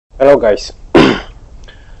Hello guys,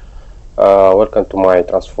 welcome to my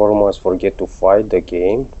Transformers Forget to Fight the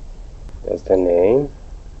game. That's the name.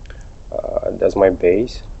 That's my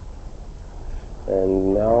base.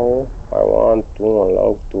 And now I want to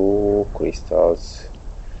unlock 2 crystals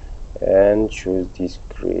and choose this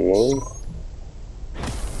green.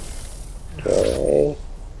 Okay,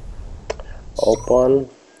 open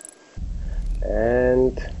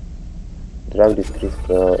and drag this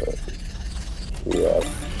crystal here.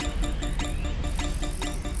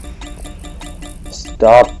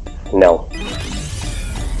 Stop now.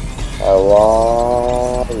 I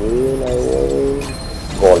want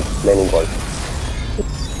gold, many gold.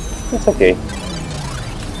 It's okay.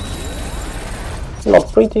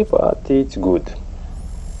 Not pretty, but it's good.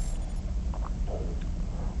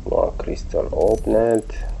 1 crystal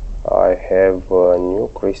opened. I have a new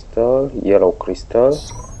crystal, yellow crystal.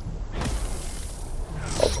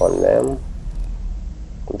 Open them.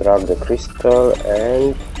 Drag the crystal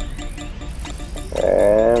and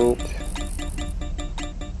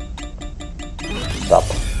stop.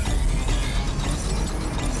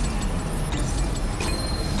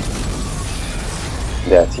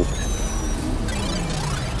 That's it.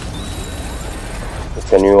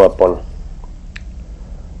 It's a new weapon.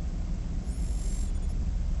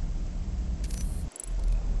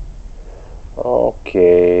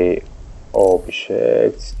 Okay,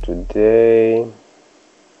 objects today.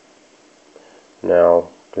 Now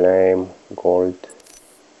claim gold.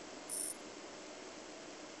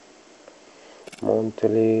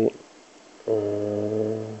 Monthly.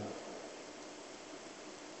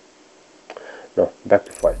 No, back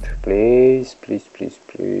to fight. Please.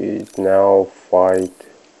 Now fight.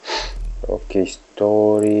 Okay,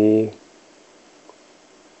 story.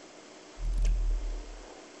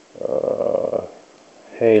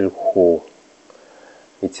 Hail Who.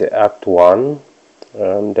 It's Act 1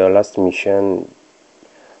 and the last mission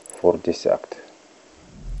for this act.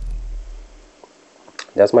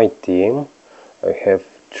 That's my team. I have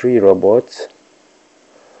 3 robots.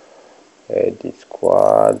 Edit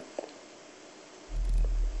squad.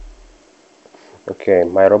 Okay,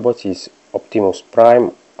 my robot is Optimus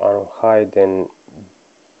Prime, Unhide and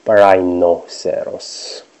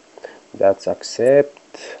Rhinoceros. That's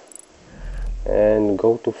accept and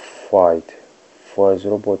go to fight. First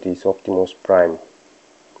robot is Optimus Prime.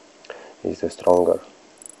 He's the stronger.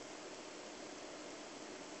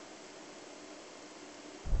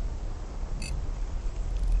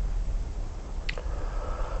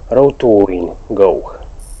 Road to win, go.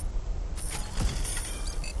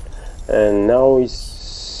 And now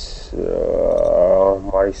is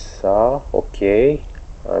Marisa. Okay,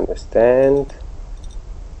 understand.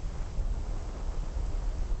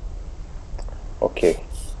 Okay,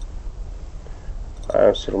 I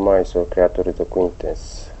am surmise or creator is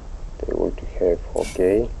acquaintance. They will have.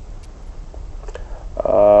 Okay,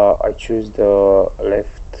 I choose the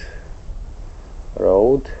left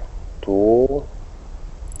road to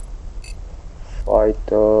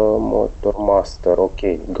fight Motor Master.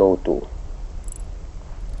 Okay, go to.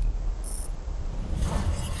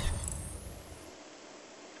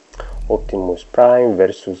 Optimus Prime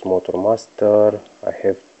versus Motor Master. I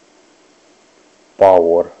have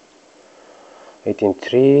power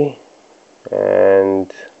 18.3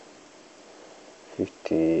 and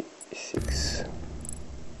 56.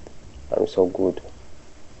 I'm so good.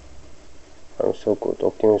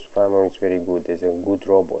 Optimus Prime is very good. He's a good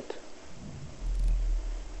robot.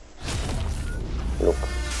 Look.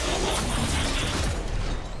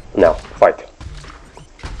 Now, fight.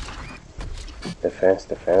 Defense.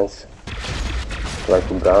 Try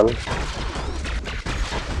to gun.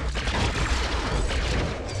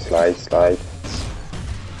 Slide.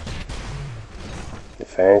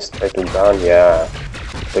 Defense, try to gun. Yeah.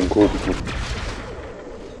 It's a good.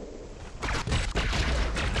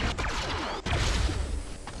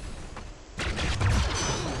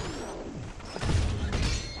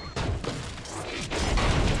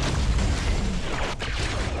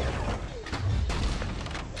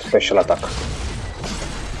 Special attack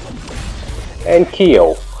and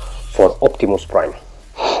kill for Optimus Prime.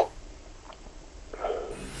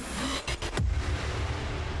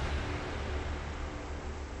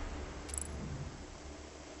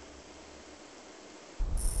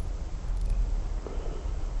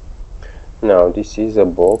 Now this is a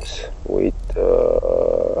box with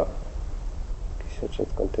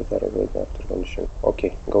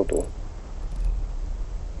okay, go to.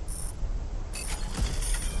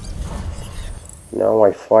 Now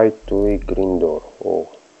I fight to a green door. Oh,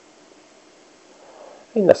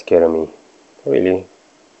 it does scare me. Really?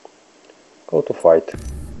 Go to fight.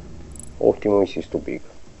 Optimus is too big.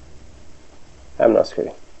 I'm not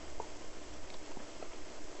scary.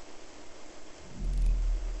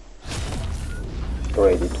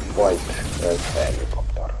 Ready to fight as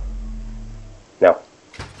helicopter. Now.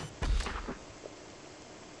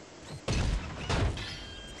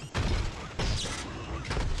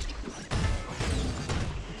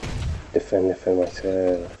 Defend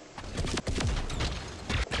myself.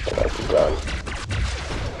 Like a gun.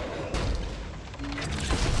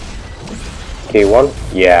 K1?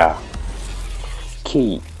 Yeah.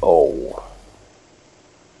 KO.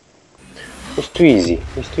 It's too easy.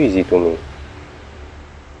 It's too easy to me.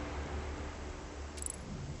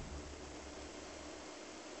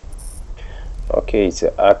 Okay, it's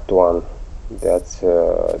Act 1. That's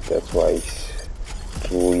why it's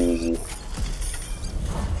too easy.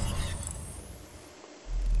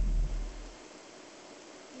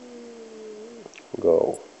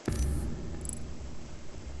 Go.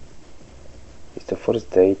 It's the first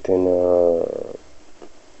date and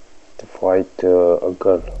to fight a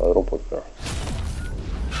girl, a robot girl.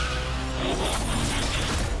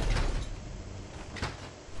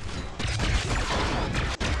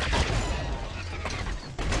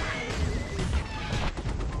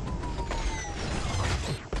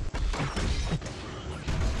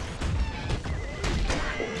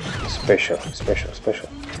 Special.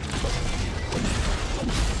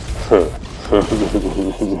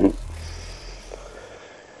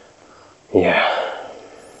 Yeah.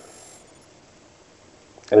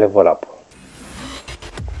 Level up.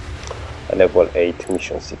 Level 8,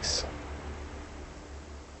 mission 6.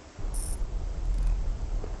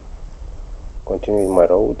 Continue my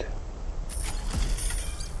road.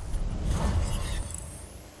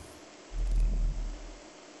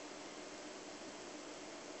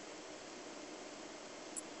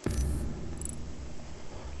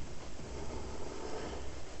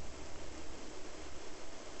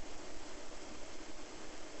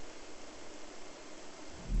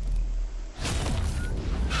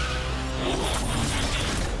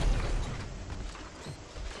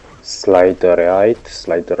 Slide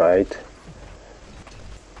right.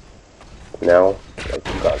 Now, like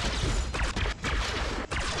a gun.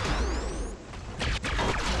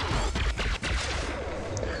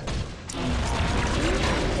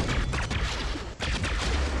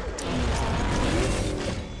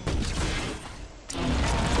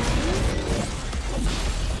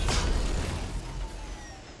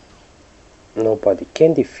 Nobody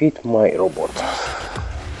can defeat my robot.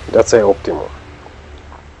 That's an Optimum.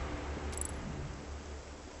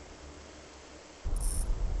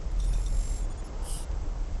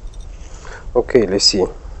 Okay, let's see.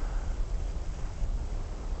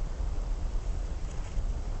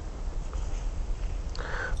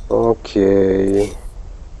 Okay,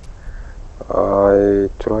 I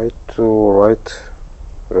try to right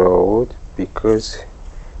road because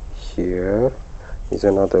here is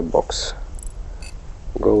another box.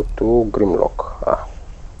 Go to Grimlock.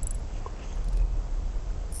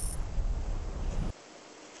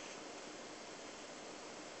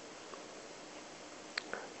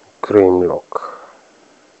 Grimlock.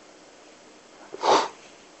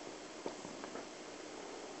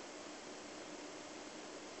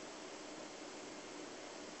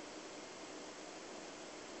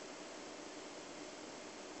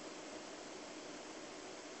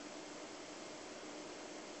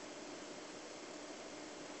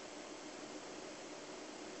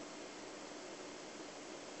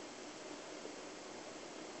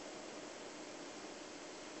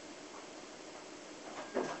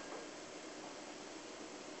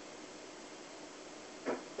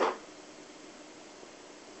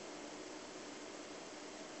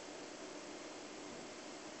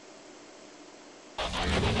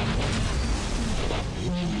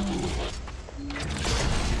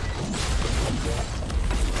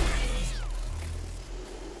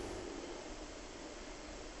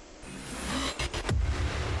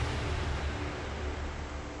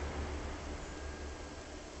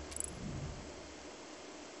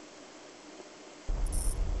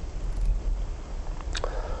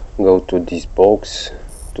 Go to this box,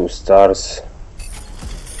 2 stars,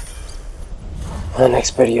 and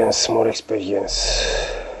experience, more experience.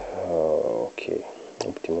 Okay,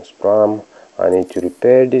 Optimus Prime. I need to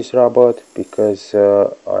repair this robot because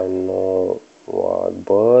I know what,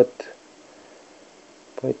 but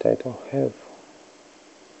I don't have.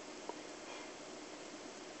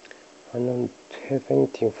 I don't have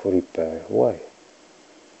anything for repair. Why?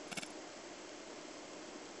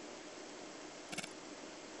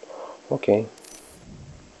 Okay,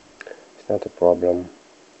 it's not a problem.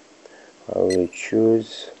 I will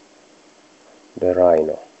choose the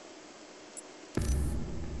Rhino.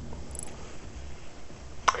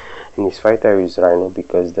 In this fight I use Rhino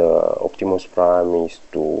because the Optimus Prime is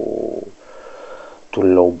too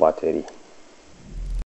low battery.